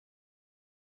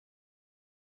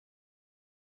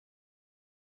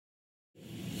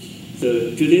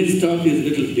So today's talk is a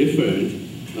little different.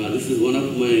 This is one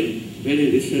of my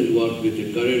very recent work with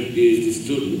a current PhD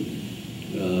student.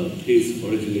 He's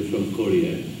originally from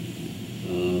Korea.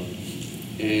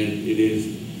 And it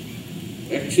is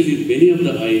actually many of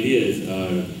the ideas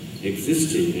are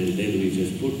existing and then we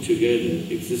just put together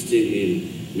existing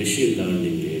in machine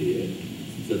learning area.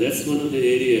 So that's one of the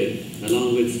area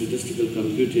along with statistical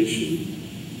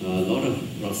computation, a lot of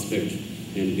prospect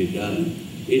can be done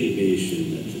in Bayesian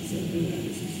methods of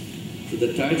analysis. So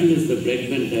the title is the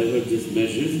Bregman divergence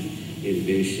measures in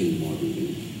Bayesian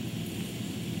modeling.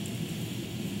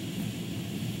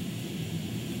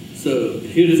 So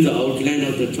here is the outline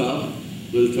of the talk.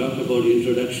 We'll talk about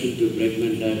introduction to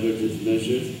Bregman divergence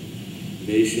measures,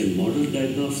 Bayesian model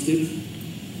diagnostics,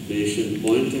 Bayesian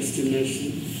point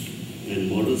estimation, and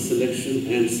model selection,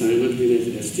 and simultaneous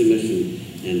estimation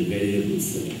and variable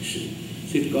selection.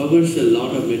 So it covers a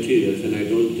lot of materials, and I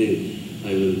don't think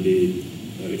it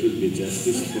will be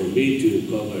justice for me to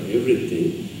cover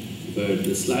everything. But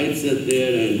the slides are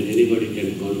there, and anybody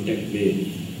can contact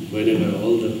me whenever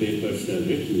all the papers are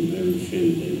written. I will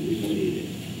send them if needed.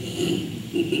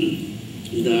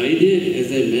 The idea,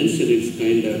 as I mentioned, is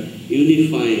kind of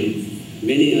unifying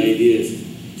many ideas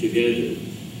together,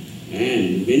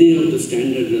 and many of the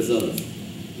standard results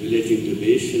relating to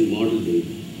Bayesian modeling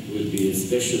will be a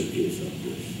special case of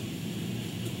this.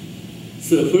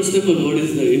 So first of all, what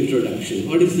is the introduction?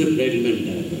 What is the Bregman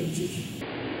divergence?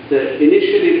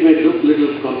 Initially it may look a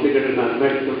little complicated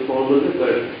mathematical formula,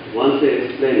 but once I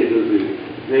explain it will be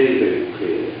very, very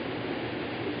clear.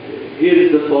 Here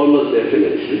is the formal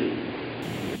definition.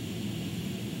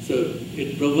 So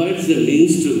it provides the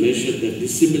means to measure the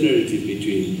dissimilarity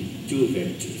between two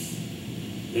vectors.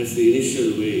 That's the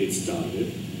initial way it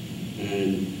started.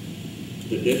 And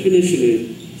the definition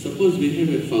is, suppose we have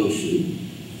a function,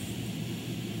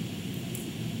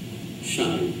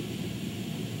 psi,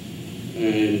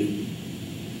 and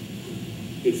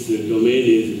its domain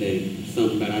is like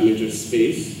some parameter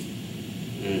space,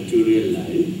 to real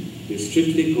line, a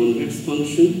strictly convex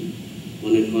function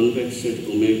on a convex set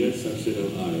omega subset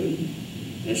of Rn,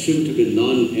 assumed to be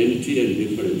non-empty and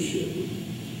differentiable.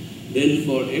 Then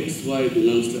for x, y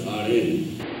belongs to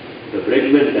Rn, the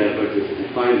Bregman divergence is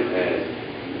defined as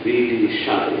BD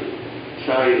psi.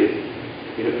 Psi is,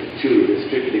 you have to choose a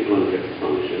strictly convex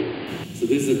function. So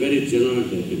this is a very general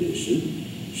definition.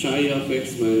 Psi of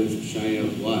x minus psi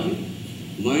of y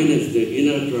minus the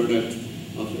inner product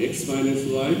of x minus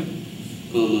y,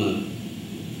 comma,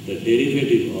 the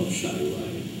derivative of psi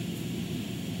y.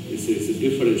 It's a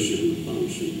differentiable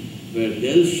function where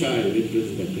del psi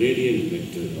represents the gradient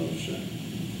vector of psi.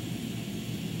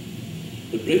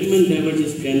 The Bregman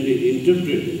divergence can be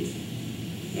interpreted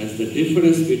as the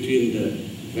difference between the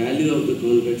value of the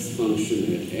convex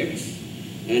function at x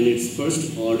and its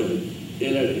first order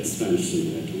Taylor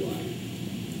expansion at y.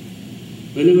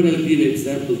 Whenever I give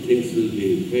example, things will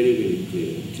be very, very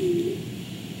clear to you.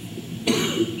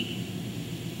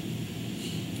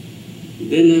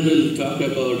 Then I will talk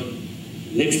about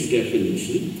next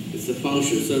definition. It's a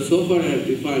function. So far I have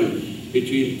defined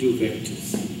between two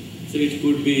vectors. So it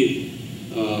could be,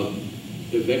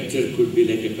 the vector could be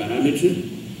like a parameter,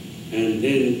 and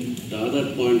then the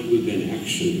other point will be an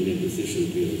action in a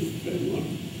decision theory framework.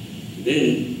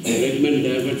 Then Bregman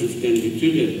divergence can be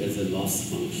treated as a loss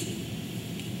function.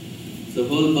 So a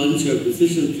whole bunch of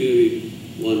decision theory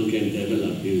one can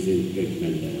develop using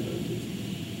Bregman divergence.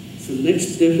 So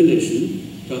next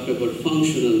definition, talk about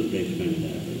functional Bregman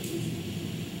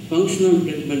divergence. Functional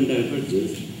Bregman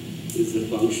divergence is the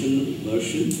functional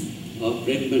version of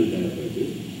Bregman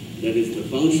divergence. That is, the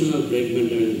functional Bregman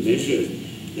divergence measures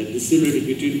the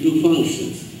dissimilarity between two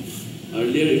functions.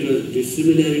 Earlier it was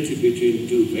dissimilarity between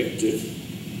two vectors,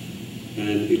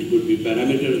 and it could be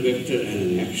parameter vector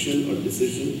and an action or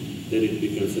decision, then it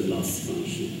becomes a loss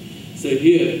function. So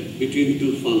here, between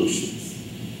two functions.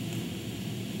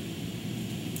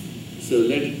 So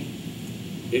let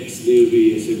x mu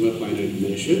be a sigma finite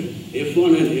measure.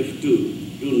 F1 and F2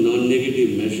 two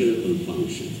non-negative measurable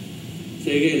functions. So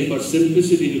again, for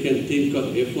simplicity, you can think of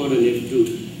F1 and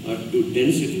F2 are two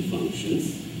density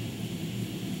functions,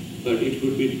 but it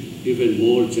could be even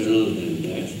more general than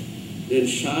that. Then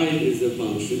psi is a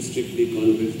function strictly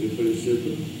convex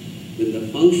differentiable. Then the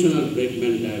functional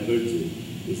Bregman divergence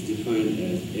is defined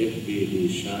as FBD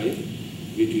psi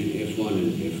between F1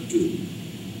 and F2,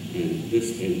 and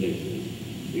this integral.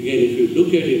 Again, if you look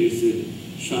at it, it's a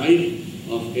psi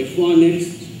of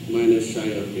F1x minus psi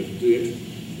of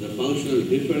F2x, the functional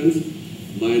difference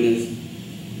minus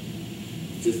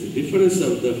just the difference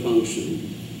of the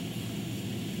function,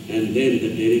 and then the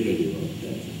derivative of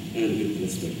that. and with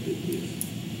respect to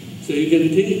this. So you can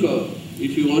think of,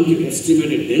 if you want to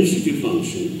estimate a density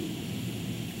function,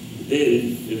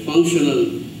 then a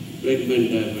functional Bregman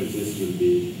divergence will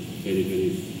be very,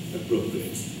 very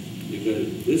appropriate,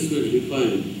 because this will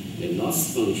define a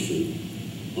loss function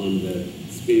on the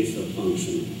space of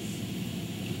functions.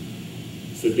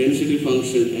 So density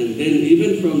function, and then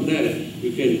even from that,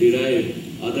 you can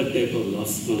derive other type of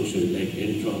loss function like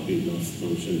entropy loss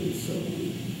function and so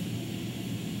on.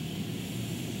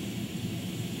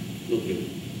 Okay,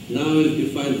 now we'll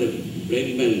define the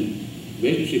Bregman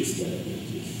matrix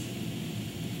divergence.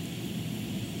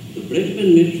 The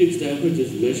Bregman matrix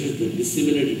divergence measures the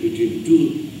dissimilarity between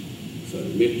two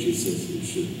matrices, it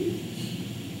should be.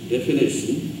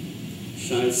 Definition,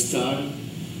 psi star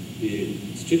is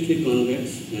strictly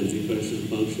convex and differential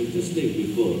function, just like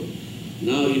before.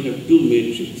 Now you have two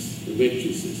matrices,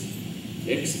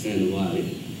 X and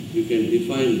Y. You can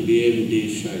define BMD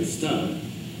psi star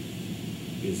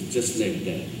is just like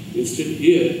that. Instead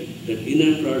here, the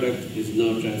inner product is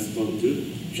now transformed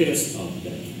to trace of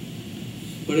that.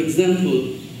 For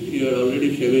example, you are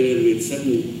already familiar with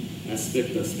certain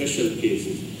aspect of special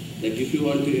cases. Like if you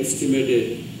want to estimate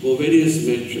a covariance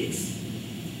matrix,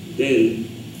 then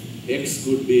X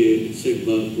could be a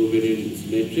sigma covariance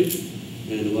matrix,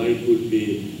 and Y could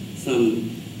be some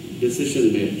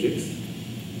decision matrix,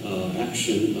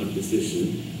 action or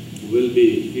decision, will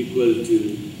be equal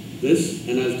to this,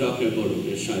 and I'll talk about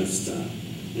a psi star,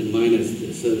 and minus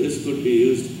this. So this could be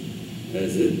used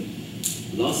as a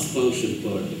loss function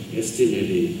for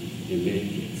estimating a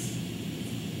matrix.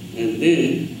 And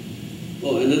then,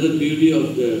 another beauty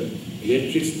of the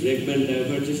matrix Bregman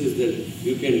divergence is that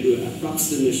you can do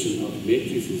approximation of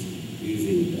matrices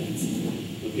using that.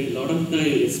 Okay, a lot of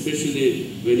time,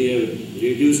 especially when you have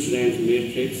reduced rank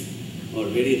matrix or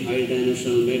very high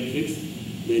dimensional matrix,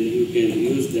 then you can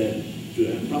use that to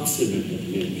approximate that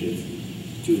matrix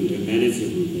to a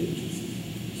manageable matrix.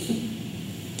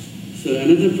 So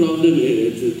another problem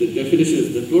is the definition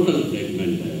is the total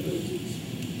Bregman divergence.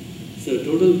 So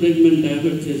total Bregman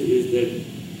divergence is that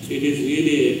it is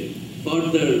really a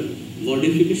further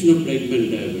modification of Bregman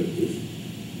divergence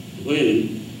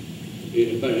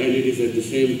and it is at the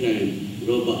same time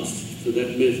robust. So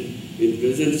that means in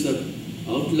presence of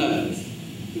outliers,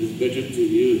 it is better to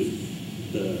use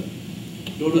the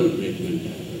total Bregman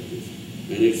divergence.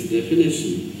 And its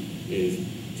definition is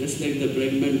just like the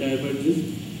Bregman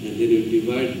divergence, and then you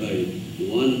divide by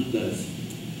 1 plus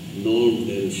norm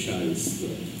del psi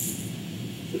square.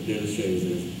 So del psi is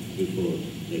as before,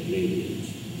 the gradient.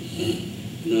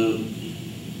 Now,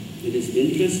 it is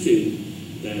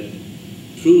interesting that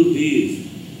through these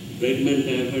Bregman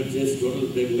divergence, total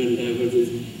Bregman divergence,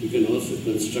 you can also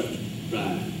construct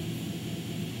EBEB.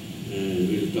 And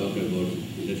we'll talk about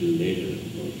a little later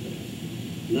about that.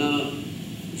 Now,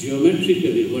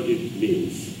 geometrically, what it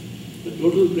means. The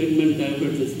total Bregman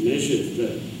divergence measures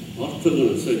the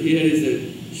orthogonal. So here is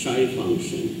a psi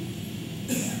function.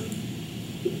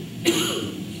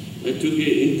 I took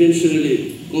it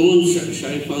intentionally. Common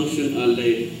psi function are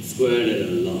like squared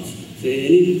error loss. So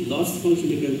any loss function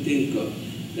you can think of,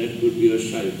 that could be a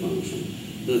psi function.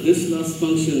 Now this loss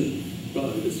function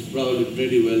is probably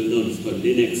pretty well known. It's called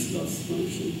Linux loss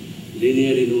function.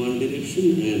 Linear in one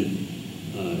direction and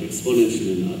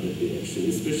exponential in other direction.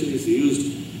 Especially it's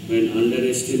used when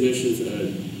underestimations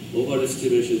and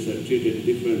overestimations are treated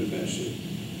different fashion.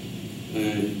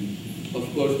 And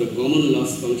of course the common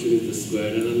loss function is the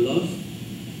square error loss.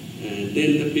 And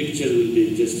then the picture will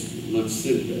be just much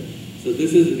simpler. So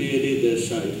this is really the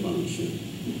psi function.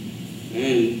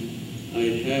 And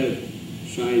I have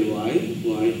psi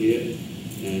y here,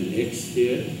 and x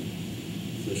here.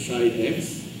 So psi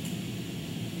x.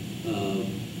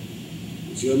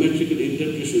 Geometrical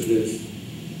interpretation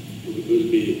will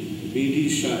be BD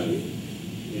psi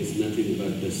is nothing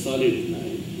but the solid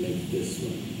line like this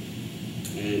one.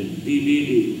 And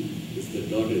dBD is the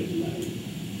dotted line.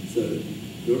 So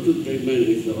total Bregman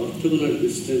is the orthogonal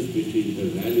distance between the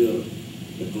value of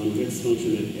the convex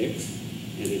function at x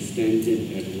and its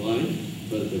tangent at y,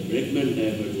 while the Bregman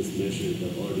divergence measures the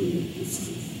ordinate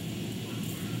distance.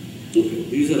 Okay,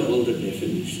 these are all the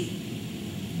definitions.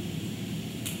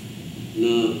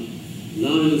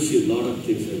 Now you'll see a lot of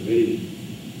things are very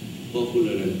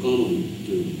popular and common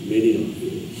to many of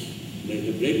you. Like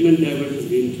the Bregman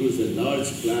divergence includes a large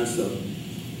class of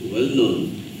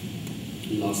well-known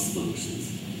loss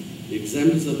functions. The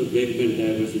examples of the Bregman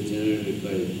divergence generated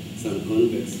by some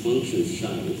convex functions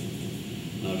psi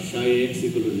are psi x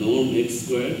equal to norm x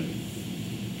squared,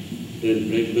 then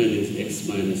Bregman is x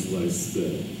minus y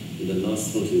squared, and the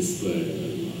loss function is squared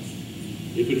error loss.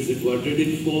 If it is a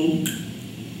quadratic form,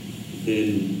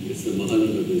 then it's a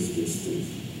Mahalanobis distance.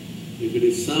 If it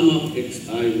is sum of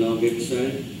xi log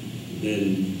xi,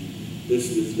 then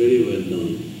this is very well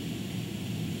known,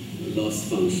 loss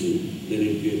function. Then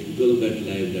you get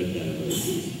Goldbach-Leibler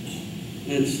divergence,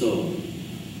 and so on.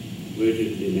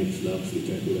 Weighted in x log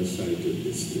theta to a sighted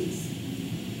distance.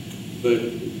 But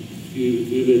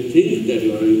you may think that,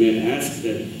 or you may ask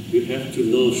that you have to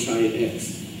know psi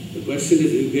x. The question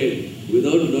is, you get,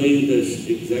 without knowing the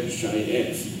exact psi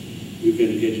x, you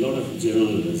can get a lot of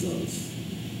general results.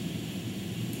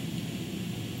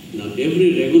 Now,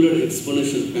 every regular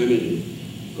exponential family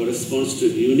corresponds to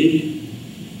unique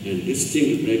and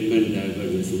distinct Bregman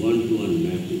divergence, one-to-one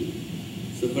mapping.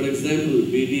 So, for example,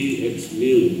 BD x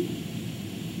mu,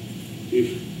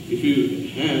 if you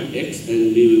have x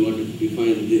and mu, you want to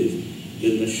define this,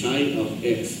 then the psi of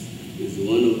x is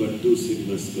 1/2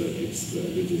 sigma square x square,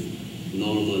 which is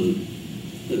normal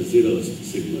 0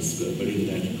 sigma square, but in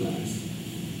that class.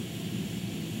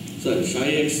 So psi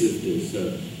x is this,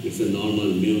 it's a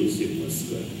normal mu sigma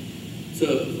square.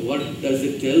 So what does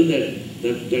it tell?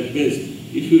 That means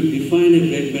if you define a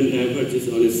Bregman divergence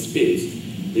on a space,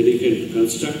 then you can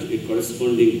construct a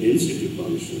corresponding density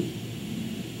function.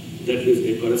 That is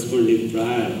a corresponding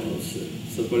prior also.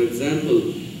 So for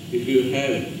example, if you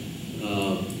have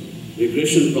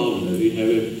regression problem, we have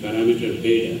a parameter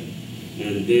beta,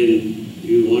 and then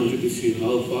you wanted to see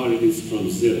how far it is from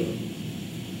 0.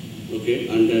 Okay,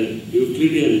 under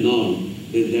Euclidean norm,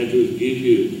 then that will give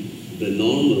you the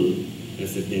normal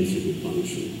as a density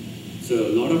function. So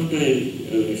a lot of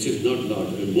time, actually not a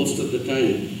lot, most of the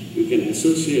time, you can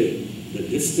associate the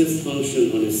distance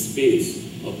function on a space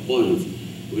of points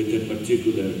with a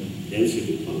particular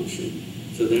density function.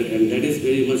 So that is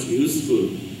very much useful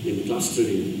in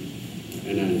clustering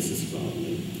analysis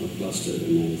problem or cluster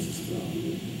analysis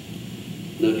problem.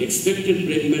 Now, expected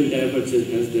Bregman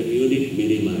divergence has the unique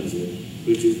minimizer,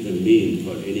 which is the mean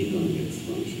for any convex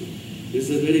function. This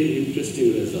is a very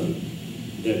interesting result,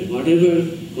 that whatever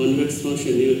convex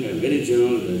function you have, very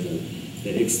general result,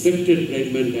 the expected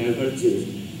Bregman divergence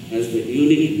has the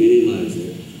unique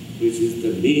minimizer, which is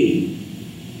the mean,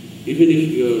 even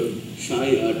if your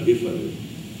psi are different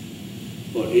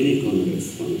for any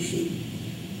convex function.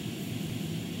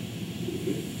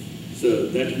 Okay. So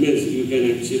that means you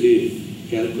can actually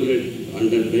calculate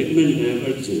under Bregman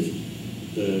divergence,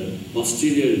 the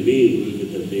posterior mean will be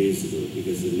the base rule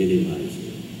because the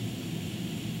minimizer.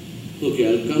 Okay,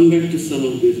 I'll come back to some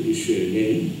of this issue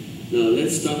again. Now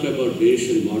let's talk about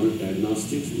Bayesian model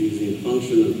diagnostics using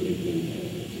functional Bregman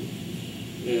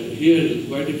divergence. Here,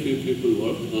 quite a few people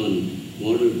worked on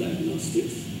model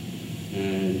diagnostics,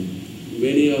 and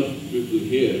many of people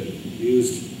here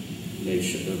used like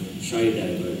psi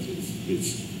divergence,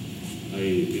 which I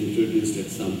introduced at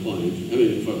some point. I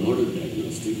mean, for model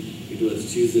diagnostic, it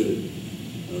was Cheezer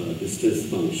distance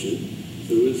function.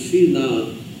 So we'll see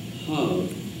now how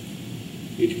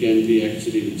it can be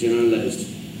actually generalized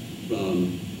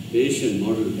from Bayesian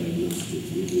model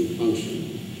diagnostics using functional.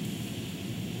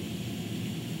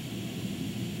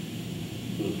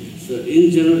 Okay. So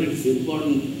in general, it's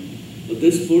important.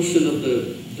 This portion of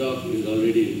the talk is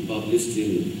already published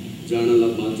in Journal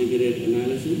of Multivariate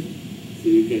Analysis, so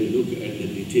you can look at the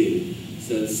detail.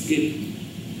 So I'll skip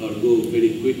or go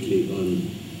very quickly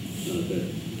on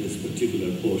this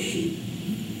particular portion.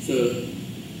 So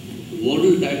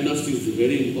model diagnostics is a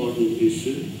very important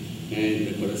issue, and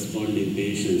the corresponding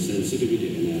Bayesian sensitivity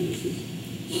analysis.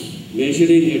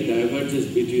 Measuring a divergence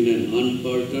between an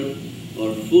unperturbed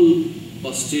or full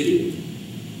posterior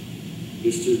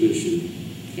distribution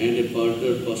and a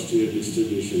perturbed posterior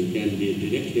distribution can be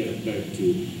directly applied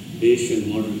to Bayesian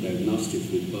model diagnostics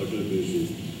with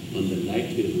perturbations on the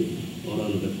likelihood or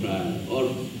on the prior or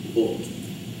both.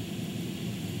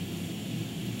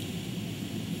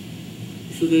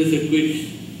 So there is a quick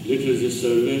literature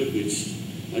survey which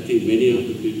I think many of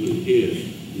the people here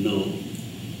know.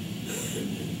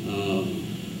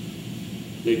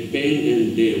 Like Payne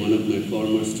and Day, one of my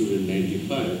former students,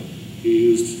 95,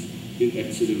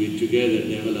 we together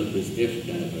developed this F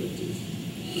divergence.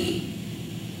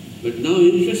 But now,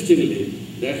 interestingly,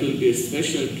 that will be a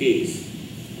special case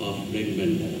of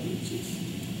Bregman divergence.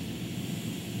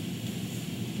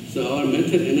 So our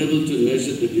method enabled to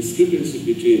measure the discrepancy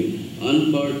between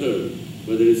unperturbed,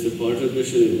 whether it's a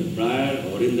perturbation in the prior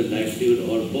or in the likelihood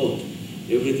or both.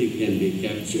 Everything can be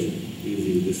captured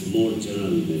using this more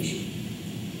general measure.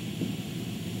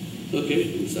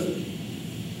 Okay, I'm sorry.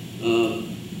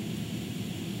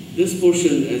 This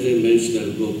portion, as I mentioned,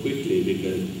 I'll go quickly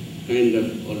because kind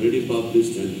of already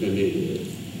published and familiar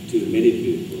to many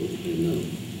people I know.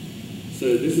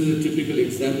 So this is a typical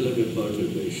example of a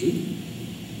perturbation.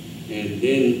 And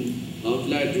then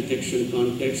outlier detection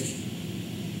context,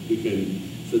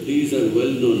 so these are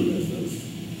well-known results,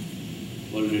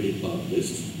 already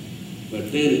published.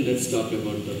 But then let's talk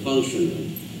about the functional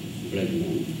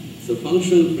Bregman. So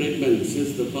functional Bregman,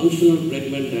 since the functional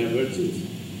Bregman divergence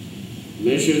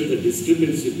measures the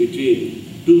discrepancy between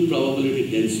two probability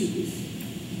densities.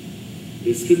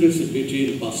 Discrepancy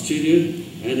between posterior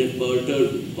and a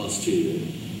perturbed posterior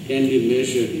can be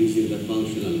measured using the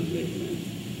functional Bregman,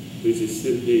 which is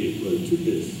simply equal to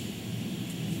this.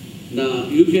 Now,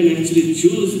 you can actually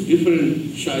choose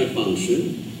different psi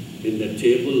function in the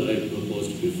table I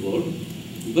proposed before,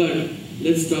 but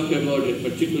let's talk about a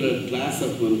particular class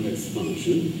of convex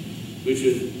function, which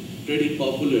is pretty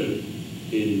popular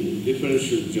in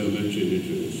differential geometry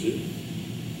literature,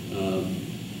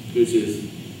 which is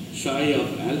psi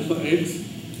of alpha x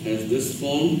has this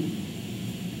form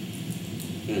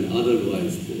and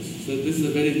otherwise this. So this is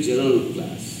a very general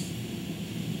class.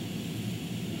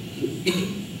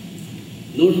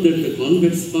 Note that the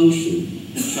convex function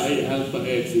psi alpha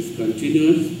x is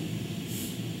continuous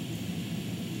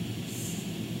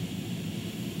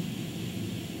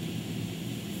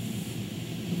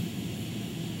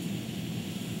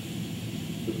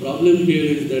The problem here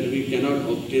is that we cannot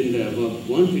obtain the above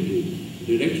quantity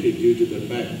directly due to the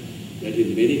fact that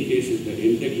in many cases the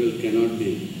integral cannot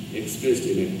be expressed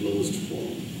in a closed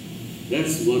form.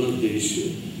 That's one of the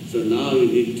issues. So now we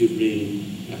need to bring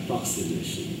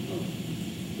approximation of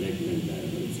Bregman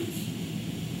divergence.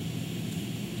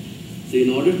 So in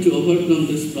order to overcome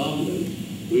this problem,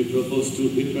 we propose two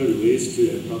different ways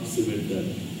to approximate the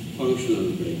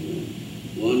functional Bregman.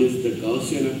 One is the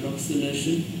Gaussian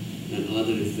approximation, and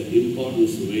other is the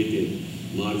importance-weighted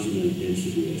marginal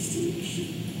density estimation.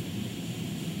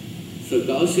 So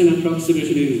Gaussian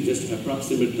approximation is just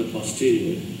approximate the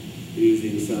posterior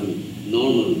using some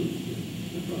normal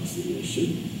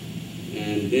approximation,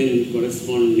 and then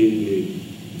correspondingly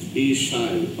E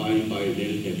psi pi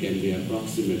delta can be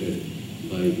approximated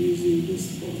by using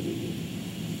this formula.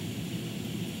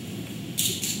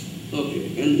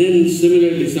 Okay, and then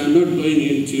similarly, so I'm not going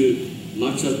into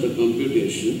much of the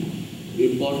computation.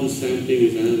 Importance sampling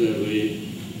is another way,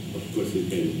 of course, you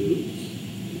can do,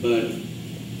 but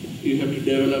you have to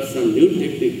develop some new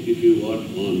technique if you work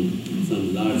on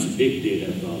some large big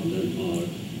data problem or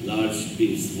large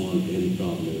p small n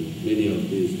problem. Many of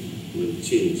these will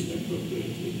change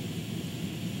appropriately.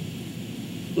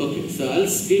 Okay, so I'll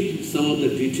skip some of the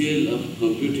detail of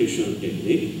computational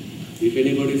technique. If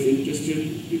anybody is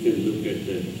interested, you can look at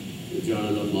the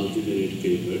Journal of Multivariate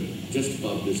paper, just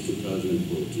published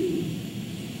 2014.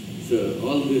 So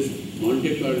all this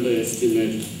Monte Carlo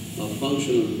estimate of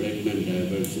functional Bregman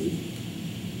divergence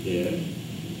there.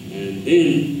 And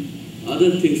then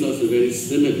other things also very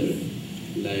similar,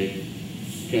 like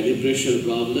calibration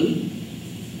problem,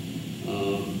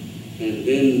 and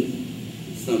then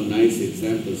some nice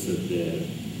examples are there.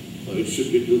 It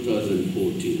should be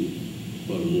 2014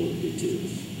 for more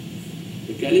details.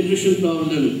 The calibration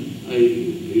problem,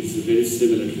 it's very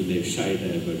similar to the psi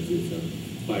divergence or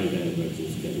pi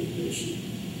divergence calibration.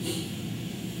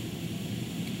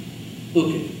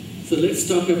 Okay, so let's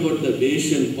talk about the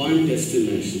Bayesian point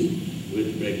estimation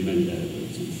with Bregman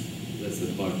divergence. That's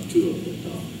the part 2 of the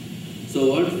talk.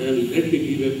 So let me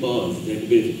give a pause. That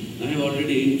means I have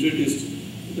already introduced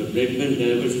the Bregman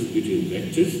divergence between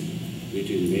vectors,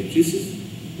 between matrices,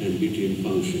 and between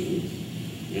functionals.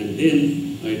 And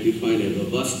then I define a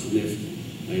robustness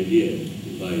idea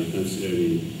by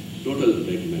considering total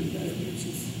Bregman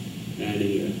divergence. And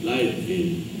you apply it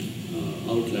in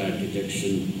outlier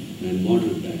detection and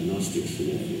model diagnostic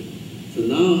scenario. So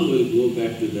now we'll go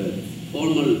back to the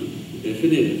formal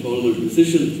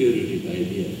decision theoretic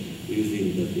idea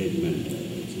using the Bregman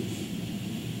divergence.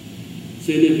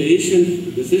 So in a Bayesian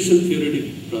decision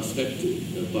theoretic perspective,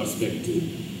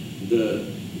 the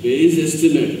Bayes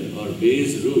estimator or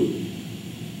Bayes rule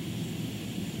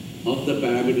of the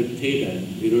parameter theta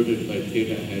denoted by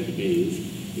theta hat Bayes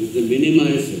is the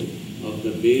minimizer of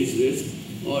the Bayes risk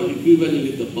or equivalent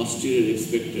with the posterior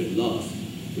expected loss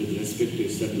with respect to a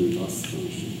certain loss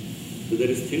function. So there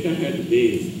is theta hat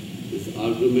Bayes is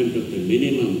argument of the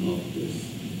minimum of this,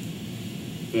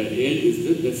 where L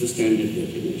is that's the standard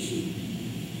definition.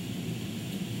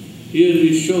 Here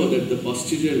we show that the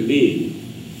posterior mean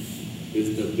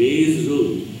is the Bayes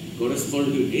rule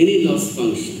corresponding to any loss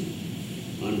function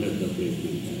under the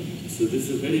Bregman divergence. So this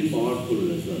is a very powerful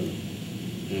result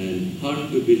and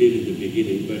hard to believe in the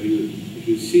beginning, but if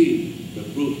you see, the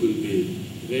proof will be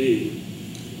very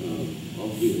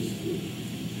obvious proof.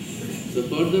 So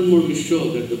furthermore, we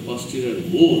show that the posterior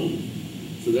mode,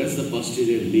 so that's the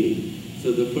posterior mean.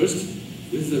 So this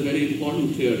is a very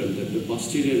important theorem, that the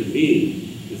posterior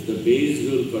mean is the Bayes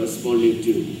rule corresponding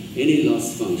to any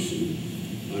loss function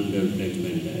under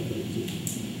Bregman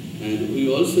divergence. And we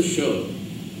also show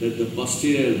that the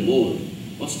posterior mode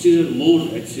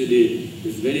actually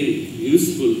is very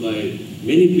useful by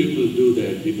many people do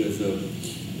that because of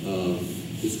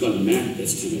it's called MAP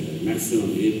estimator,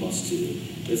 maximum A posterior.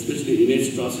 Especially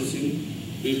image processing,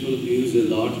 people use a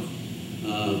lot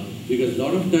because a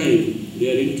lot of time they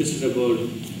are interested about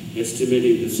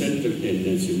estimating the central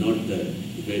tendency, not the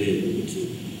variability.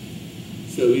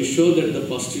 So we show that the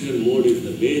posterior mode is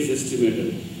the Bayes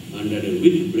estimator under a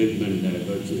weak Bregman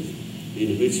divergence,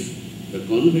 in which the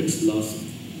convex loss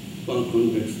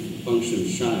function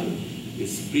psi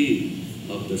is free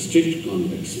of the strict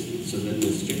convexity. So that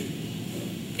is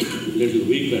strict, little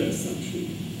weaker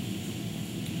assumption.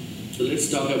 So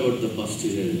let's talk about the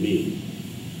posterior mean.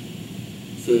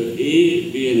 So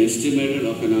A be an estimator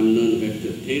of an unknown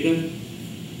vector theta.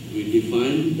 We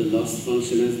define the loss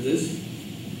function as this.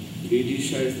 BD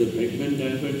psi is the Bregman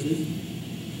divergence.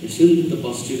 Assume that the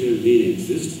posterior mean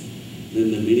exists,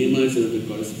 then the minimizer of the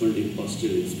corresponding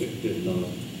posterior expected loss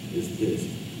is this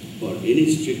for any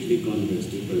strictly convex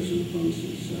differential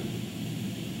function psi.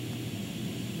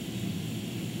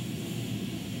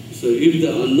 So if the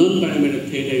unknown parameter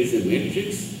theta is a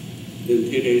matrix, then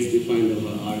theta is defined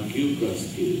over RQ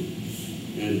cross Q.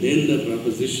 And then the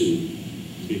proposition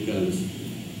becomes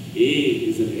A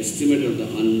is an estimate of the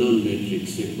unknown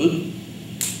matrix sigma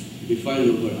defined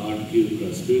over RQ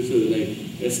cross Q. So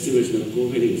like estimation of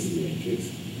covariance matrix.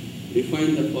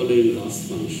 Define the following loss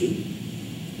function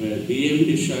where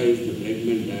BMD psi is the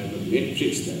Bregman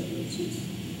matrix divergence.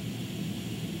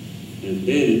 And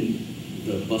then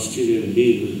the posterior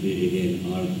mean will be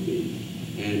again arc mean.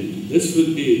 And this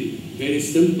will be very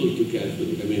simple to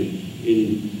calculate. I mean,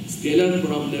 in scalar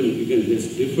problem, you can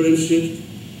just differentiate,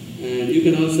 and you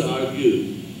can also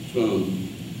argue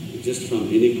just from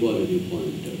inequality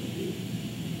point of view,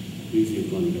 using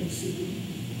convexity.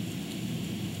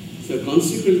 So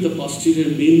consequently, the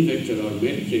posterior mean vector or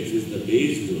matrix is the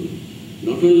Bayes rule,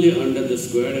 not only under the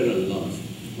squared error loss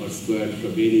or squared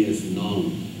Frobenius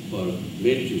norm for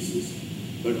matrices,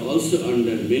 but also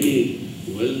under many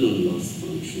well-known loss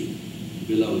functions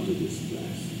belong to this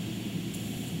class.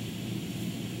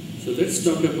 So let's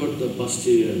talk about the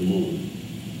posterior mode.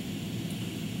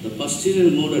 The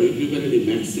posterior mode or equivalently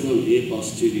maximum A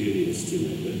posteriori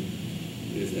estimator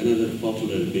is another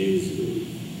popular Bayes rule.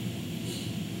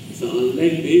 So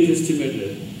unlike Bayes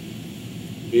estimator,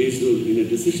 Bayes rule in a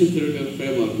decision theoretical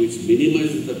framework which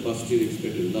minimizes the posterior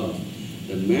expected loss,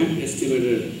 the MAP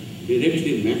estimator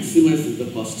directly maximizes the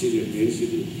posterior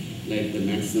density like the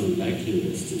maximum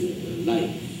likelihood estimator,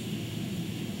 like.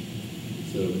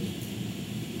 So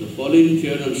the following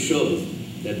theorem shows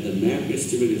that the MAP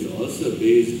estimate is also a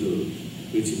Bayes rule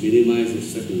which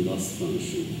minimizes certain loss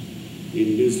function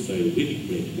induced by weak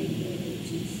Bregman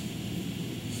divergence.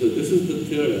 So this is the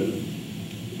theorem.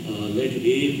 Let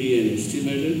A be an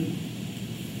estimator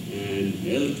and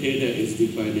L theta is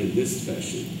defined in this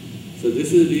fashion. So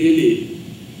this is really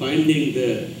finding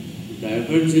the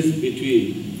divergence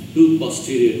between two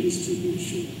posterior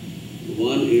distributions.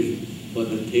 One is for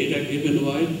the theta given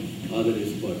y, other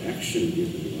is for action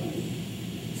given y.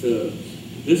 So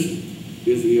this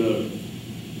is your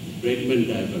Bregman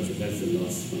divergence, that's the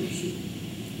loss function.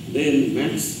 Then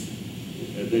max,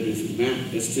 that is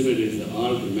map estimate is the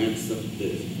arg max of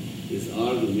this, is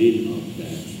arg mean of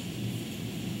that.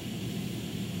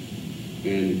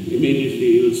 And immediately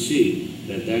you will see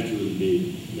that that will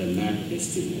be the map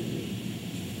estimator.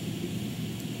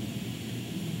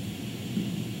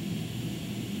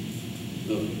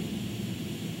 Okay.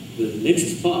 The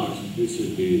next part, which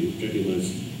will be pretty much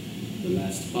the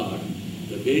last part,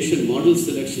 the Bayesian model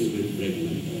selection with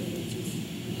Bregman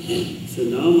divergence. So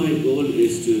now my goal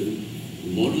is to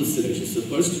model selection. So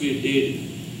first we did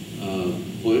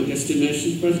point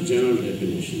estimation, first general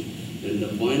definition, then the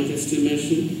point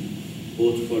estimation,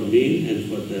 both for mean and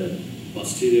for the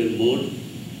posterior mode.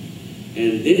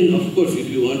 And then, of course, if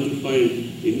you want to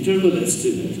find interval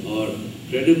estimate or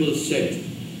credible set,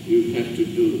 you have to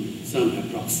do some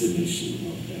approximation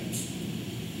of that,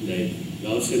 like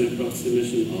Gaussian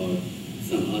approximation or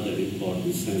some other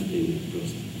important sampling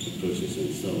approaches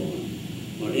and so on,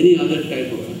 or any other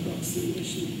type of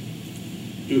approximation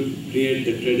to create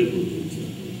the credible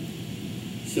interval.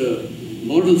 So,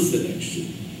 model selection.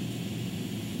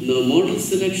 Now, model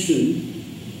selection,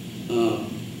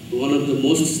 one of the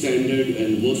most standard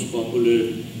and most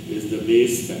popular is the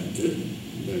Bayes factor,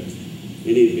 that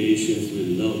any Bayesians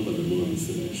will know for the model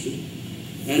selection.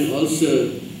 And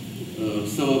also,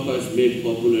 some of us made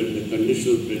popular the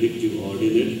conditional predictive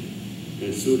ordinate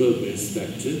and pseudo Bayes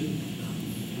factor,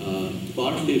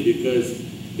 partly because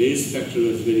Bayes factor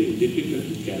was very difficult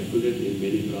to calculate in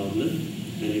many problems,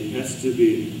 and it has to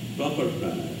be proper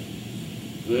prior.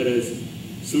 Whereas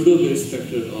pseudo Bayes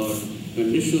factor or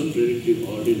conditional predictive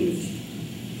ordinate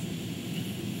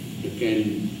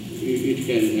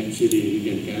we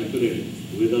can calculate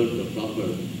without the proper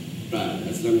prior,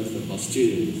 as long as the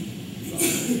posterior is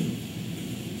proper.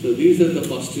 So these are the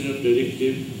posterior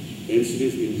predictive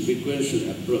densities in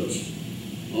sequential approach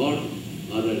or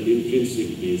other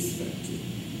intrinsic Bayes factor.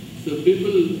 So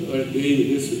people are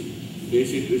doing this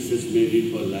basic research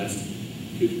maybe for last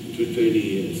 20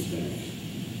 years back.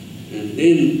 And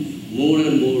then more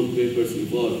and more papers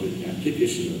evolved with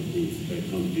application of these by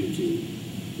computing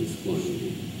this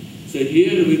quantity. So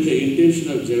here, with the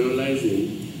intention of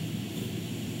generalizing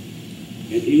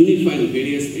and unifying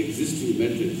various existing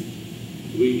methods,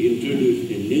 we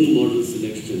introduced a new model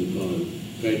selection called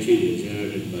criteria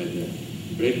generated by the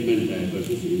Bregman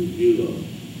divergence in view of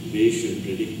Bayesian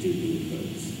predictive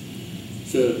inference.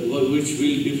 So, which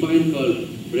we'll define called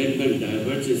Bregman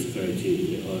divergence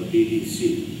criteria, or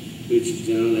BDC, which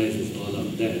generalizes all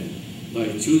of that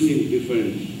by choosing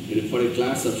different, for a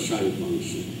class of Psi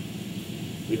function.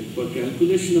 For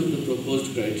calculation of the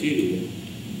proposed criteria,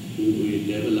 we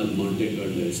develop Monte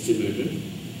Carlo estimator,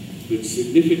 which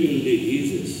significantly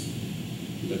eases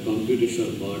the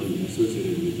computational burden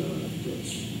associated with our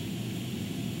approach.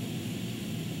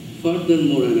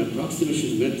 Furthermore, an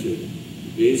approximation method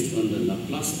based on the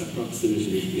Laplace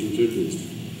approximation is introduced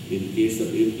in case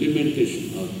of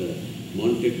implementation of the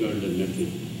Monte Carlo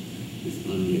method is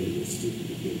unrealistic.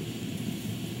 Okay.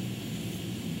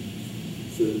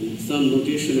 So some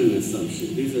notation and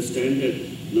assumption. These are standard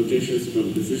notations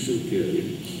from decision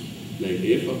theory, like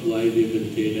f of y given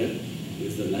theta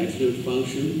is the likelihood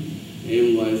function,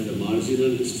 my is the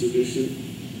marginal distribution,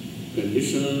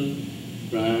 conditional,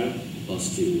 prior,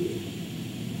 posterior.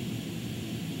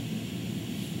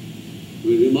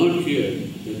 We remark here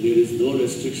that there is no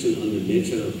restriction on the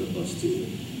nature of the posterior,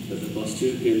 that the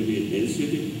posterior can be a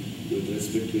density with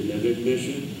respect to a Lebesgue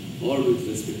measure or with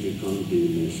respect to a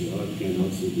counting measure, or it can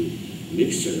also be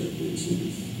mixture of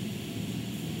densities.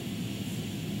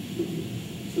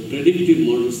 So predictive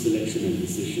model selection and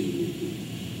decision making.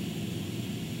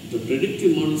 The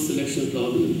predictive model selection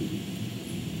problem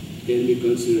can be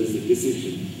considered as a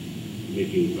decision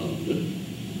making problem.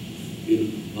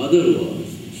 In other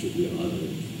words, it should be other,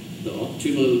 the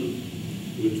optimal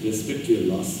with respect to a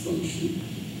loss function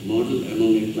model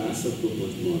among a class of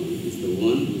proposed models is the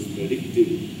one whose predictive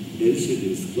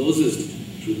density is closest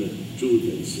to the true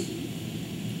density.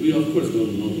 We of course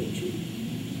don't know the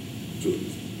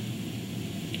truth.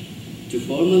 To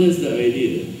formalize the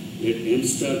idea, let M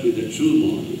star be the true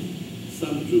model,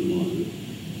 some true model,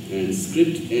 and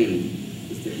script M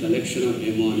is the collection of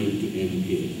M1 into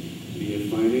Mk, be a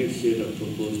finite set of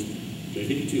proposed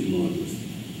predictive models,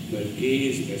 where K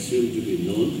is assumed to be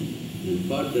known and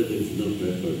further there is no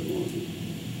preferred model.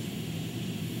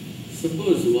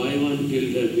 Suppose y1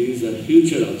 tilde, these are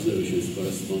future observations,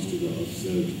 corresponds to the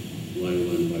observed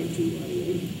y1, y2,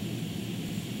 yn.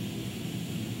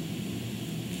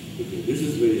 Okay, this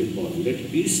is very important.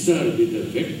 Let P star be the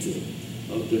vector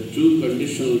of the true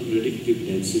conditional predictive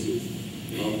densities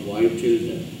of y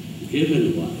tilde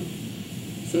given y,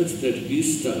 such that P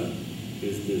star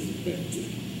is this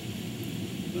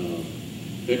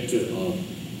vector of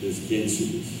these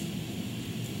densities.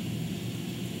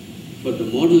 For the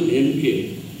model Mk,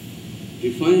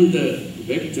 define the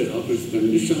vector of its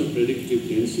conditional predictive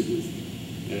densities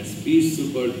as P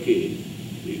super k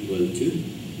equal to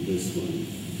this one.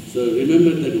 So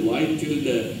remember that y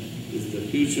tilde is the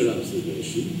future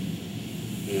observation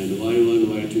and y1,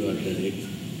 y2 are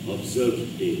the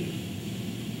observed data.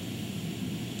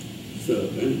 So,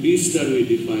 and P star we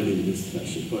define in this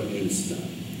fashion for M star.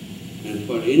 And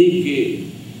for any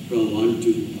k from 1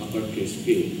 to uppercase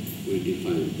k, we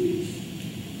define these.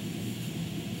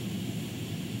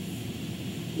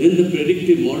 Then the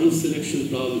predictive model selection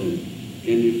problem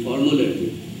can be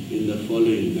formulated in the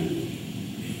following manner.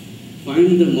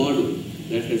 Find the model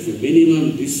that has a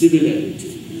minimum dissimilarity, this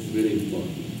is very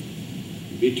important,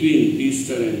 between P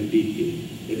star and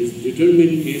Pk. That is,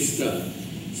 determine K star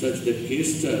such that K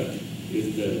star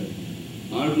is the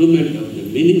argument of the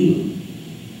minimum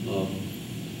of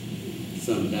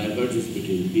some divergence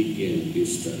between Pk and P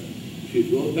star. If you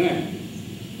go back,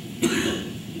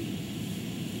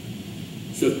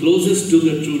 so closest to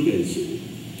the true density,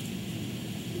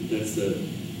 that's the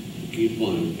key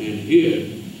point. And here,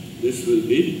 this will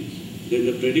be, then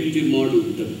the predictive model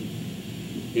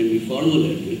can be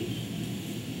formulated.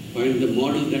 Find the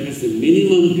model that has the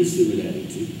minimum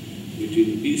dissimilarity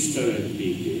between P star and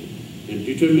Pk, and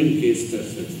determine K star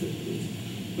such that this,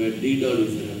 where D dot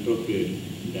is an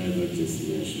appropriate divergence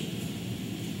measure.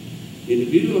 In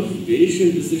view of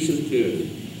Bayesian decision theory,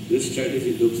 this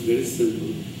strategy looks very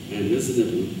simple and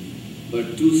reasonable,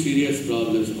 but two serious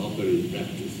problems occur in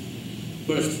practice.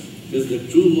 First, is the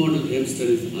true model M star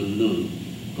is unknown,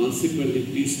 consequently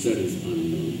P star is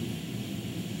unknown.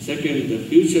 Second, the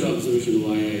future observation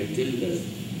yi tilde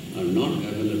are not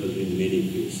available in many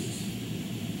cases.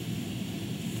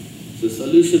 So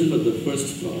solution for the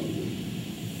first problem.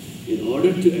 In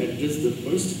order to address the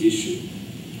first issue,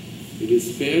 it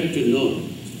is fair to note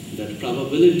that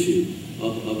probability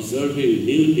of observing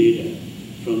new data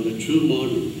from the true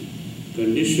model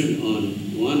conditioned on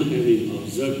one having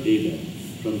observed data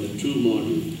from the true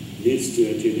model needs to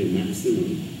attain a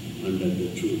maximum under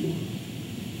the true model.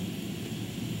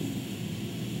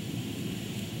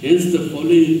 Hence, the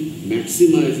following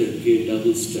maximizer K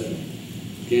double star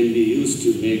can be used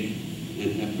to make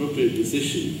an appropriate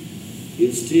decision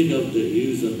instead of the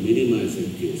use of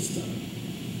minimizer K star.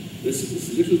 This is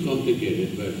a little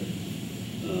complicated, but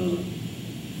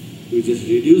we just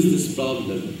reduce this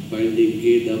problem finding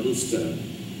K double star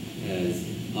as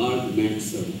arg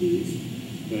max of these,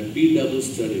 where P double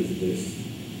star is this,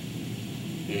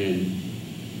 and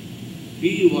P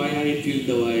yi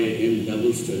tilde y m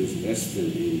double star is less than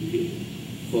nk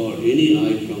for any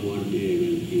I from 1 to m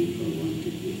and k from 1 to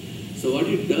k. So what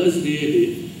it does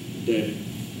really that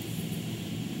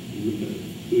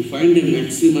we find a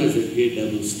maximizer K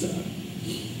double star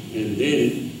and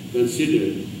then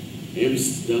consider M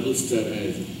double star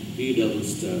as P double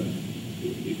star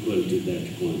equal to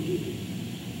that quantity.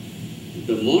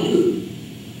 The model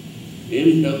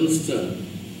M double star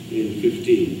in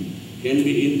 15 can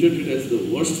be interpreted as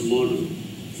the worst model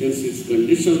since its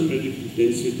conditional predicted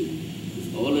density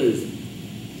is always,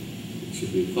 it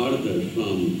should be farther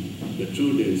from the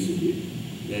true density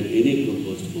than any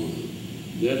proposed model.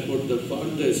 Therefore, the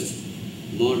farthest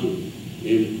model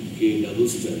MK double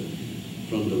star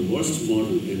from the worst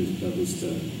model M double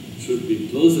star should be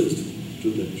closest to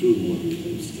the true model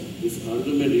M star. This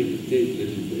argument you have to think a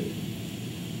little bit.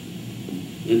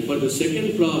 And for the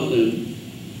second problem,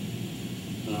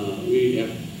 we have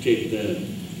to take the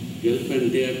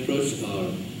Gelfand-Day approach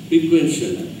or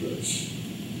sequential approach.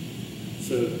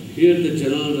 So here the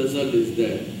general result is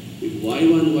that if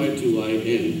y1, y2,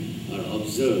 yn are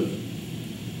observed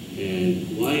and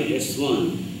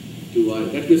ys1 to y,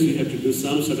 that means we have to do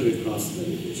some sort of a cross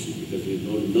validation because we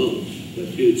don't know the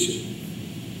future.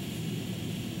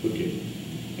 Okay,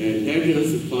 and that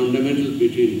is fundamental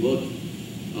between both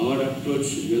our approach,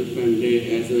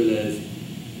 Gelfand-Day, as well as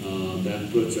the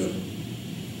approach of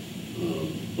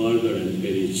Berger and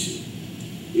Perich,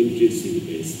 intrinsic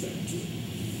base factor.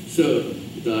 So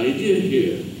the idea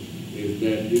here is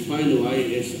that define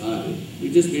YSI, we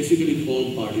just basically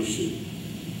form partition,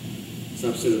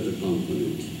 subset of the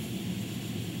component.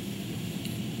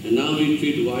 And now we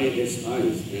treat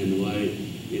YSIs and Y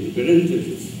in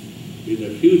parentheses with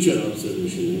the future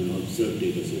observation and observed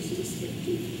data sets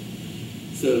respectively.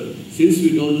 So since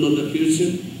we don't know the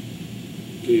future,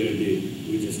 clearly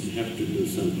we just have to do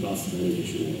some cross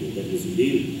validation, that is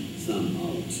leave some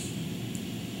out.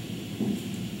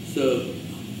 So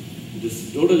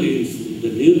this totally is the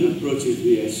new approach is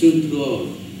we assume throughout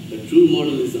the true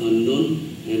model is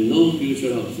unknown and no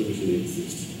future observation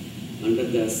exists. Under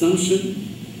the assumption,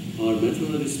 our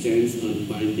methodology stands on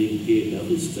finding K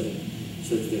double star,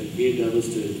 such that K double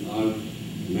star is arg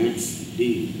max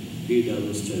D, P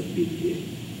double star Pk.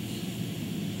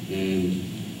 And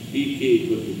Pk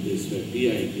equal to this, where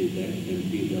Pi is that, and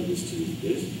P double star is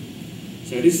this,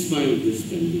 satisfying this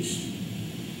condition.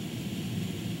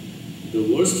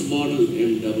 The worst model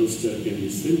M double star can be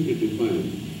simply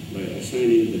defined by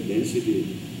assigning the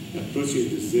density approaching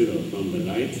to 0 from the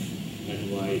right at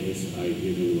YSI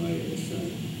given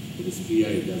YSI. It is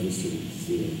Pi double star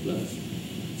 0 plus.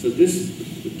 So this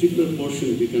particular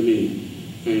portion becoming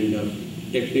kind of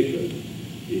technical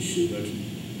issue, but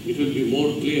it will be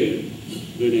more clear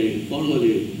when I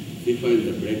formally define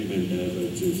the Bregman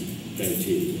divergence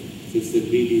criteria. It's the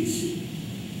BDC.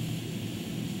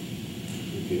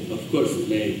 Okay, of course,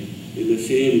 like in the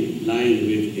same line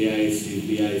with AIC,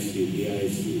 BIC,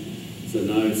 DIC, so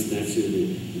now it's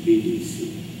naturally BDC.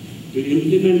 To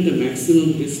implement the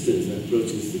maximum distance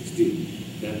approaching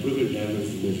 16, the appropriate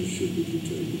divergence measure should be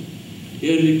determined.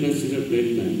 Here we consider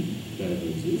Bregman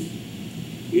divergence.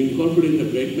 Incorporating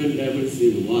the Bregman divergence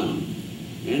in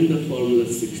 1, and the formula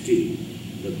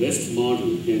 16, the best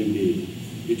model can be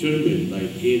determined by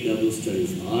K double star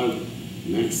is arg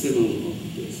maximum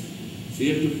of this. So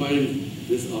you have to find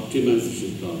this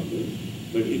optimization problem,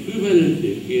 but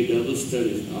equivalently K double star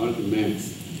is arg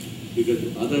max because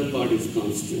the other part is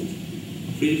constant,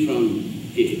 free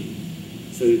from K.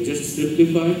 So you just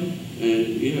simplify and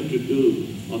you have to do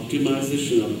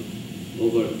optimization of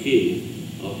over K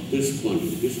of this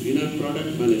quantity, this inner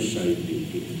product minus psi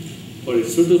dk for a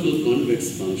suitable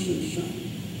convex function psi.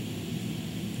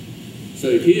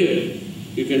 So here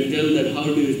you can tell that how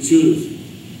do you choose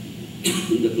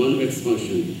the convex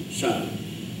function psi.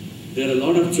 There are a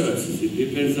lot of choices. It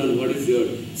depends on what is your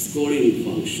scoring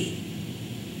function.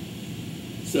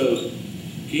 So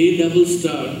K double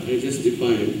star I just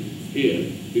defined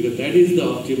here because that is the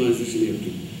optimization you have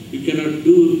to. You cannot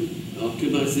do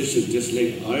optimization just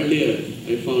like earlier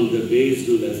I found the Bayes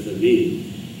rule as the mean.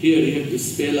 Here you have to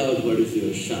spell out what is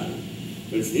your psi.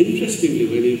 But interestingly,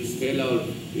 when you spell out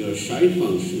your psi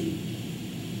function,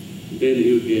 then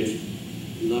you get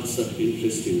lots of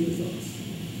interesting results.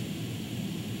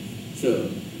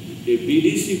 So a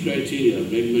BDC criteria,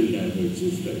 Bregman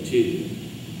divergence criteria,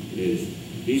 is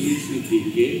BDC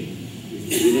pk is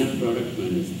the inner product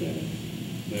minus that,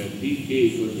 where pk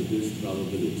equals to this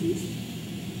probabilities.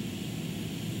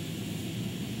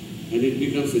 And it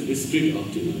becomes a discrete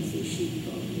optimization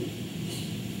problem.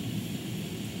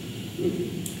 Okay.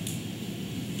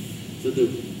 So the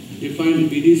defined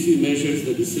BDC measures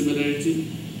the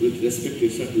dissimilarity with respect to a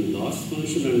certain loss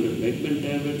function under Bregman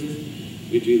divergence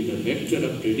between the vector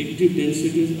of predictive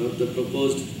densities of the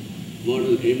proposed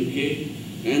model MK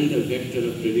and the vector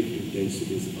of predictive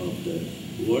densities of the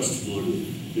worst model,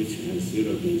 which has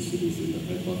zero densities in the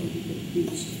hypothetical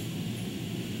future.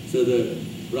 So the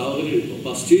probability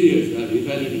posteriors are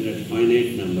evaluated at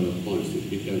finite number of points. It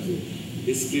becomes a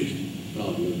discrete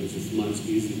problem, which is much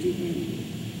easier to handle.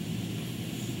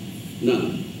 Now,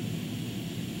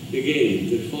 again,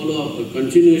 to follow up a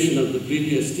continuation of the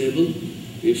previous table,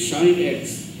 if psi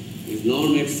x is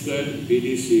norm x squared,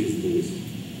 BDC is this,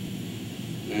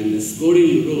 and the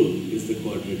scoring rule is the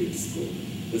quadratic score.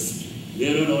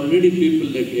 There are already people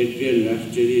like Adrian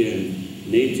Raftery and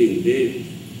Nating, they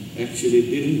actually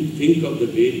didn't think of the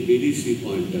BDC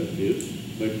point of view,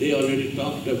 but they already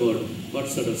talked about what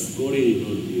sort of scoring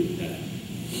rule you have.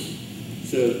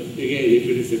 So again, if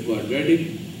it is a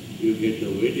quadratic, you get the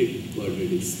weighted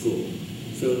quadratic score.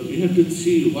 So you have to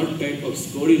see what type of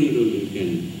scoring rule you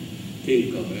can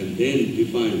think of and then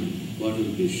define what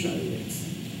will be psi x.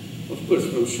 Of course,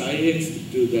 from psi x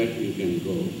to that you can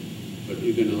go, but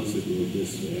you can also go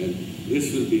this way, and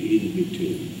this will be in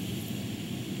between.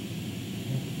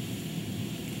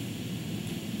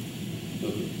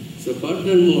 Okay. So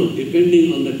furthermore,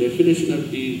 depending on the definition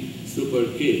of P super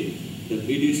K, the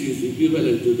BDC is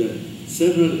equivalent to the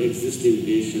several existing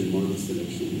Bayesian model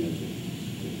selection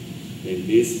methods. Like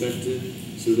Bayes factor,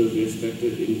 pseudo Bayes factor,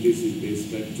 increasing Bayes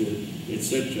factor,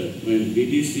 etc. When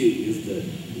BDC is the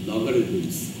logarithm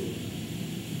score.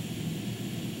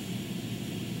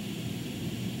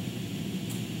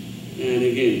 And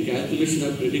again, calculation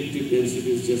of predictive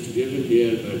density is just given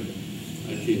here, but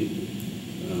I think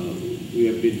we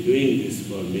have been doing this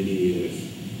for many years.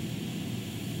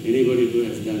 Anybody who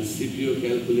has done CPU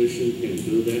calculation can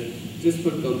do that. Just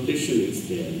for completion it's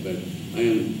there, but I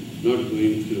am not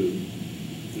going through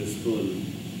this whole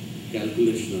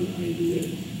calculational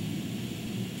idea.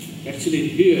 Actually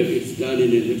here it's done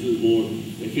in a little more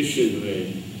efficient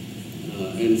way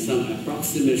and some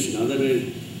approximation.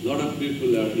 Otherwise, a lot of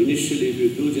people are initially, if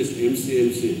you do just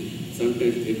MCMC,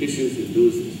 sometimes efficiency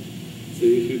loses. So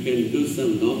if you can do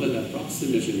some novel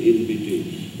approximation in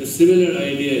between. The similar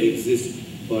idea exists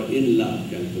for in-lab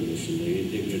calculation, the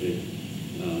integrated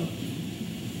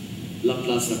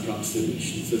Laplace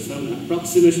approximation. So some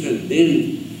approximation and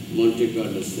then Monte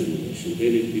Carlo simulation.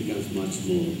 Then it becomes much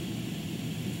more,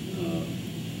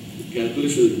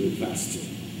 calculation will be faster.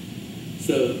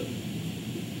 So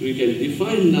we can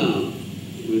define now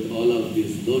with all of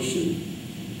these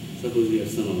notions. Suppose we have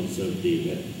some observed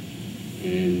data,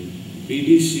 and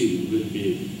BDC will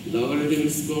be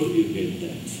logarithmic score, you get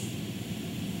that.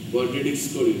 Quadratic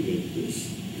score, you get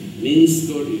this. Mean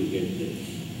score, you get this.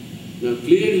 Now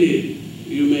clearly,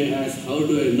 you may ask, how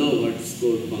do I know what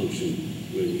score function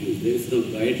we'll use? There is no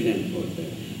guideline for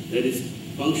that. That is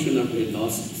function of a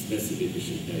loss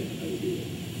specification type idea.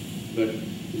 But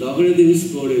logarithmic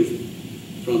score is,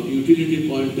 from utility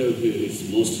point of view, is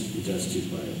most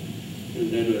justified.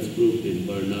 And that was proved in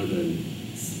Bernard and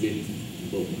Smith's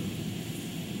book.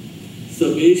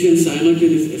 So Bayesian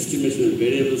simultaneous estimation and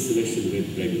variable selection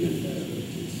with Bregman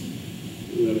divergence.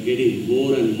 we are getting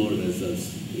more and more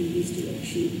results in this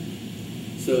direction.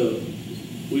 So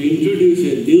we introduced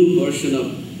a new version of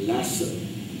lasso,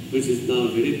 which is now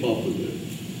very popular.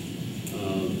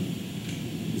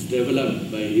 It's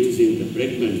developed by using the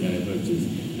Bregman divergence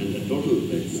and the total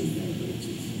Bregman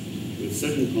divergence with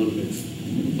certain convex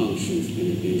functions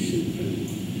in a Bayesian framework.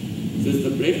 Since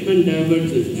the Bregman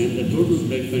divergence and the total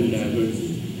Bregman divergence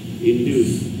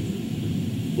induce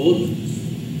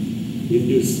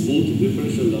smooth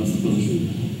differential loss function,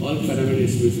 all parameter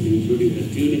estimates, including the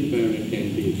tuning parameter,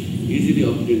 can be easily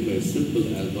obtained by a simple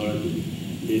algorithm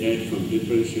derived from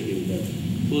differentiating the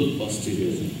full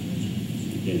posterior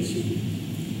density.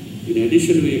 In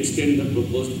addition, we extend the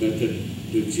proposed method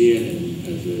to GLM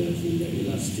as well as in the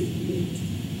elastic mode.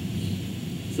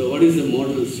 So what is the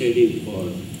model shading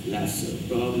for lasso?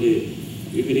 Probably,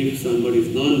 even if somebody is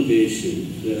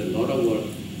non-Bayesian, there are a lot of work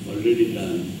already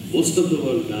done. Most of the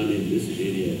work done in this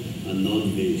area are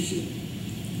non-Bayesian.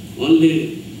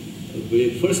 Only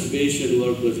the first Bayesian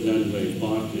work was done by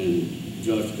Park and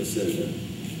George Caselda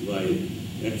by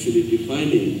actually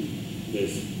defining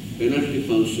this penalty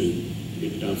function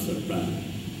in terms of prior.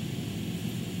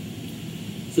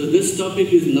 So this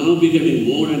topic is now becoming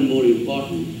more and more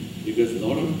important because a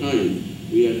lot of time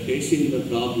we are facing the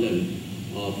problem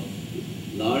of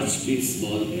large P,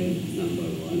 small n, number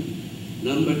one.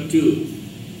 Number two,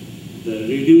 the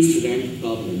reduced rank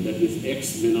problem, that is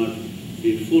X may not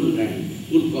be full rank,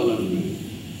 full column rank.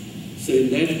 So in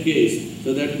that case,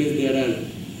 so that means there are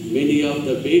many of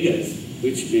the betas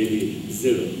which may be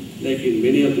zero. Like in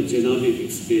many of the genomic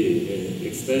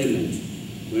experiments,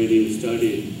 when you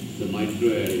study the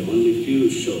microarray, only few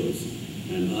shows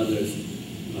and others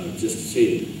are just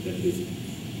same, that is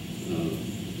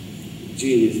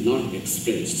gene is not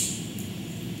expressed.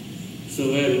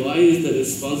 So where Y is the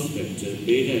response vector,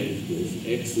 beta equals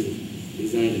X is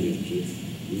design matrix,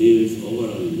 mu is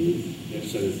overall mean,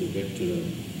 epsilon is the vector of,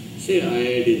 say,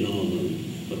 IID normal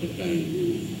for the time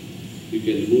being. You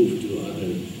can move to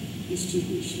other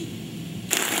distribution.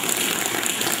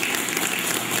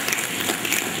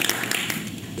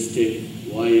 Let's take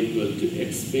Y equal to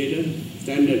X beta,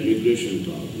 standard regression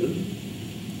problem,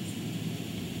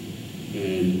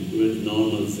 and with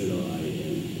normal 0 IN.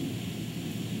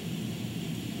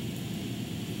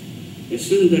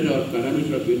 Assume that our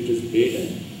parameter of interest beta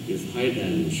is high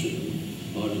dimensional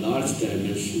or large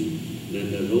dimension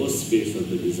than the row space of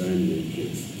the design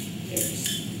matrix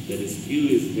X. That is, Q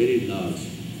is very large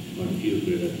or Q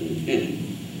greater than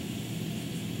N.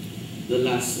 The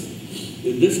lasso.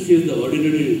 In this case, the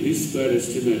ordinary least square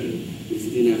estimator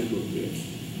is inappropriate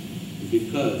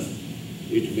because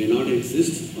it may not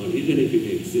exist, or even if it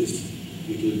exists,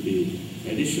 it will be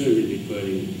additionally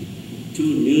requiring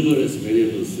two numerous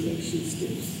variable selection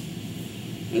steps.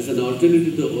 As an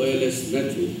alternative to the OLS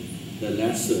method, the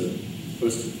lasso,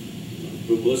 first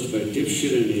proposed by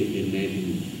Tipshirani in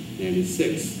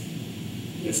 1996,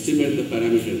 estimate the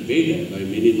parameter beta by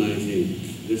minimizing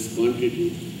this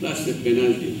quantity plus the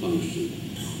penalty function,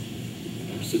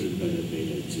 absolute value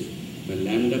beta J. When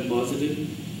lambda positive,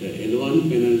 the L1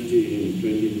 penalty in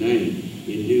 29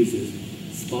 induces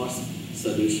sparse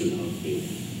solution of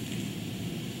beta.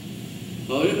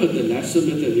 However, the lasso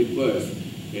method requires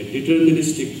a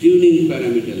deterministic tuning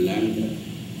parameter lambda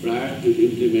prior to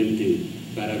implementing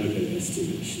parameter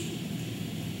estimation.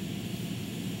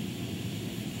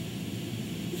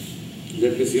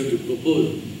 That means you have to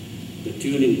propose the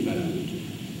tuning parameter.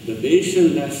 The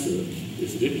Bayesian lasso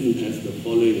is written as the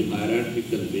following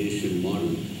hierarchical Bayesian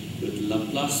model with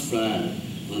Laplace prior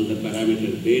on the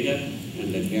parameter beta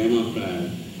and the gamma prior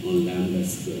on lambda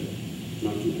squared,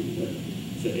 not lambda.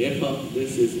 So f of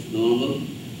this is normal.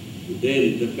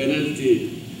 Then the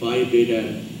penalty pi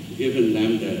beta given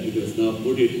lambda, it was now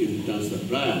put it in terms of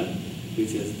prior,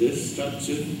 which has this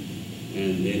structure,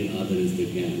 and then other is the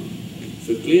gamma.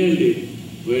 So clearly,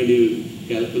 when you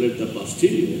calculate the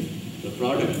posterior, the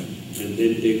product, and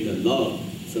then take the log,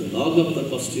 so log of the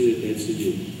posterior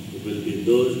density will be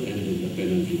those and then the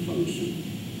penalty function.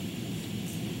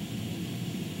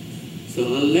 So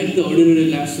unlike the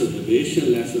ordinary lasso, the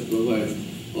Bayesian lasso provides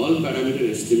all parameter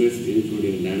estimates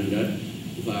including lambda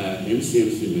via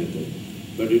MCMC method,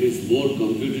 but it is more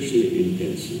computationally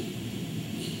intensive.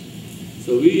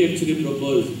 So we actually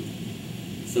propose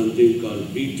something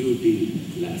called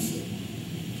B2D lasso.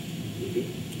 Okay?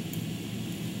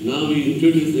 Now we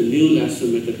introduce the new lasso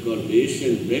method called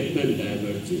Bayesian Bregman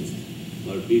divergence,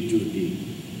 or B2D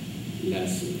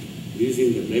lasso,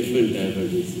 using the Bregman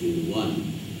divergence in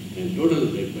 1 and total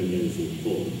Bregman divergence in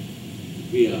 4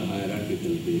 via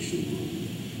hierarchical Bayesian model.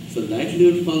 So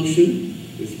likelihood function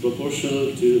is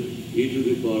proportional to e to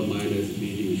the power minus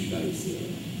bd psi 0.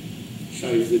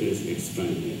 Psi 0 is x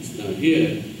prime x. Now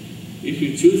here, if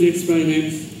you choose x prime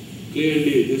x,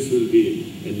 clearly this will be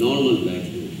a normal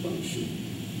likelihood function.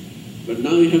 But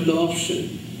now you have the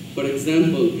option. For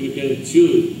example, you can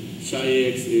choose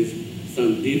psi x is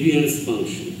some deviance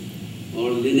function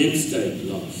or Linux type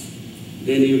loss.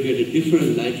 Then you get a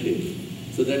different likelihood.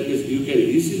 So that is, you can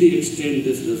easily extend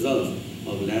this result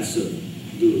of lasso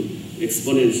to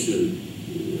exponential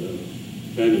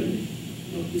family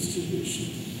of distribution.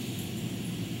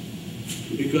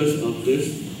 Because of this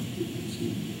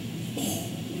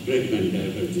Bregman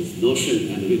divergence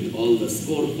notion and with all the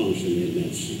score function I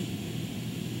mentioned.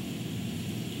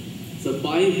 So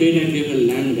pi beta given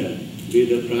lambda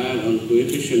with a prior on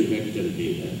coefficient vector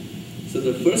beta. So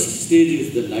the first stage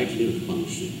is the likelihood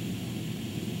function.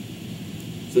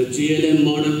 So GLM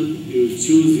model, you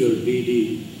choose your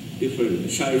BD different,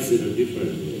 psi 0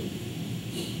 different way.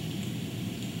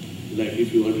 Like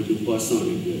if you want to do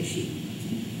Poisson equation.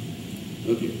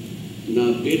 Okay.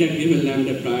 Now beta given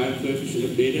lambda prior coefficient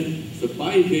of beta. So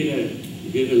pi beta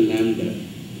given lambda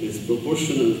is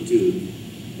proportional to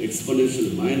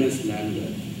exponential minus lambda.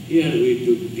 Here we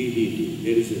took DDD.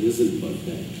 There is a reason for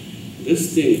that.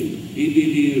 This thing,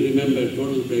 DDD, remember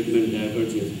total Bregman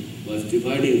divergence, was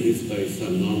dividing this by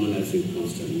some normalizing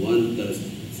constant, 1 plus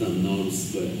some norm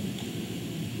square,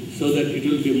 so that it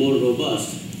will be more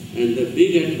robust. And the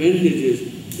big advantage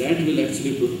is that will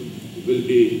actually will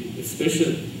be a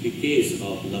special case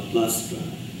of Laplace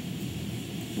trial.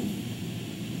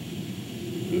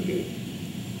 Okay.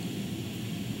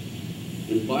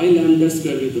 And pi lambda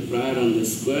square with the prior on the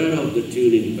square of the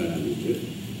tuning parameter.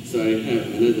 So I have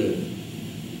another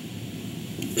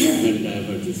Bregman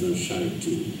divergence on psi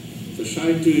 2. So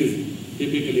psi 2 is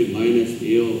typically minus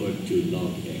a over 2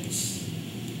 log x.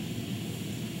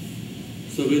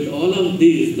 So with all of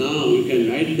these, now you can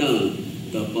write down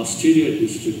the posterior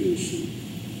distribution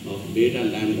of beta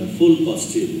lambda, full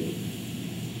posterior,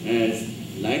 as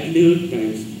likelihood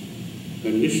times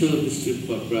conditional distribution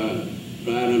for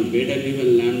prior on beta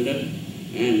given lambda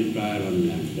and prior on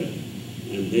lambda.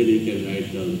 And then you can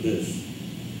write down this.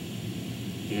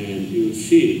 And you will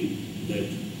see that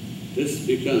this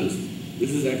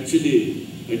is actually,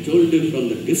 I told you from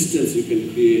the distance you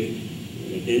can create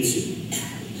a density.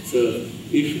 So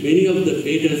if many of the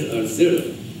betas are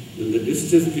 0, then the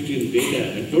distance between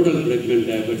beta and total Bregman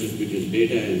divergence between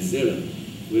beta and 0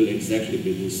 will exactly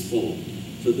be this form.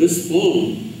 So this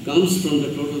form comes from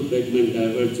the total Bregman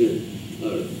divergence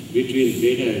between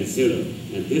beta and 0,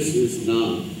 and this is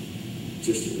now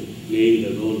just playing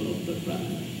the role of the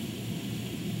prior.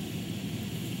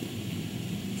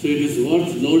 So it is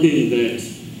worth noting that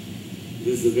this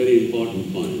is a very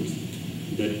important point,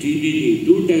 that TBD,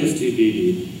 2 times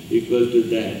TBD equal to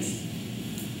that,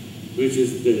 which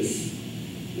is this,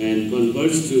 and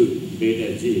converts to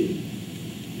beta G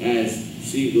as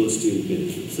C goes to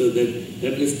infinity. So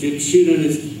that means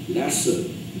Dipak lasso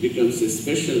becomes a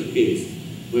special case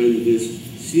when this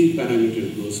C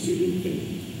parameter goes to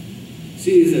infinity.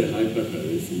 C is a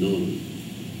hyperparameter, it's known.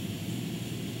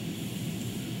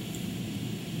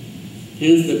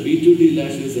 Hence, the B2D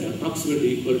lasso is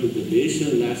approximately equal to the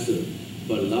Bayesian lasso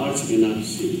for large enough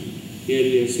C. Here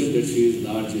we assume that C is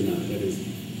large enough, that is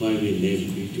why we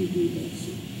named B2D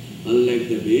lasso. Unlike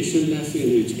the Bayesian lasso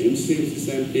in which MCMC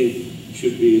sampling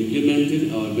should be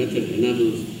implemented, our method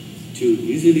enables to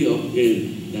easily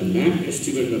obtain the map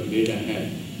estimate of beta hat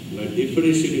by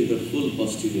differentiating the full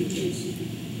posterior density.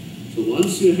 So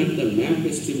once you have the map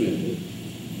estimated,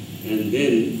 and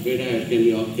then beta hat can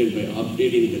be obtained by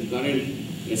updating the current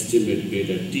estimate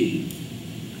beta t.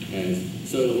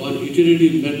 So one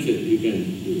iterative method you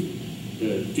can do.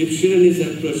 The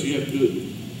Dipak approach, you have to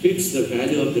fix the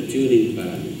value of the tuning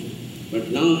parameter.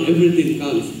 But now everything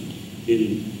comes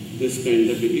in this kind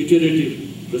of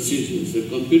iterative procedure. So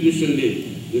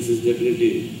computationally, this is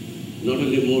definitely not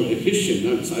only more efficient,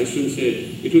 I shouldn't say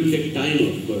it will take time,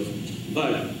 of course,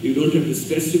 but you don't have to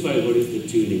specify what is the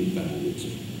tuning parameter.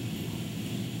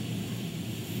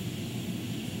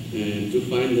 And to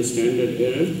find the standard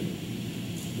error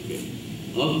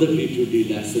of the B2D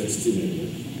lasso estimator,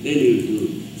 then you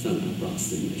do some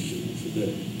approximation. So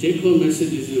the take-home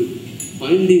message is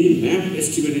finding map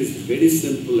estimate is very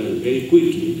simple and very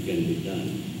quickly it can be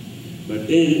done. But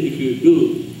then if you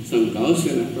do some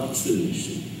Gaussian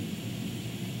approximation,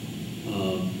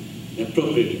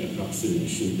 appropriate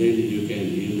approximation, then you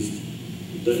can use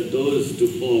those to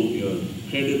form your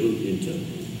credible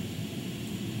interval.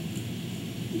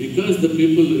 Because the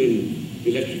people in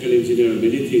electrical engineering or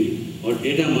anything, or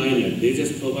data miner, they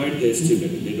just provide the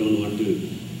estimate. They don't want to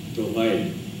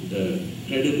provide the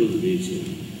credible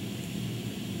region.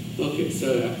 Okay,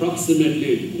 so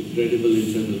approximately credible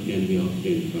interval can be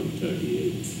obtained from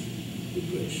 38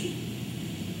 equation.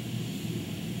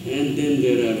 And then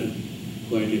there are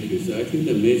quite a few. So I think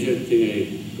the major thing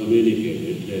I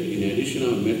communicated, that in addition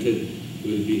our method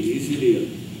will be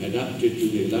easily adapted to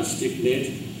the elastic net,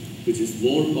 which is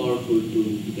more powerful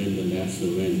than the lasso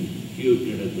when Q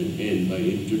greater than N by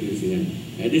introducing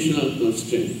an additional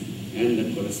constraint and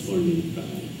the corresponding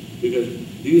prior. Because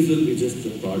these will be just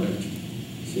the product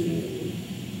scenario.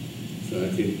 So I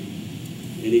think,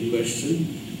 any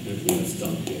question? Let me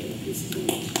stop here at this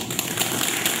point.